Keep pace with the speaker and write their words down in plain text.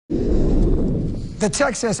The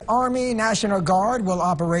Texas Army National Guard will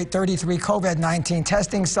operate 33 COVID-19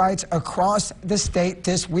 testing sites across the state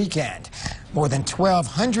this weekend. More than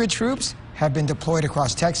 1,200 troops have been deployed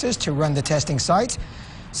across Texas to run the testing sites.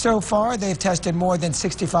 So far, they've tested more than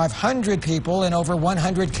 6,500 people in over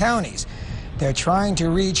 100 counties. They're trying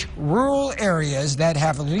to reach rural areas that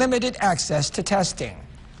have limited access to testing.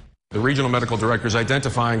 The regional medical director is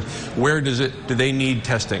identifying where do they need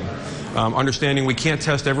testing, understanding we can't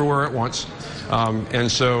test everywhere at once, and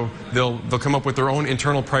so they'll come up with their own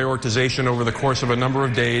internal prioritization over the course of a number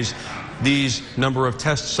of days, these number of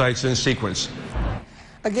test sites in sequence.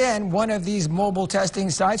 Again, one of these mobile testing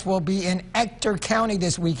sites will be in Ector County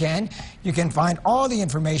this weekend. You can find all the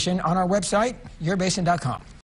information on our website, yourbasin.com.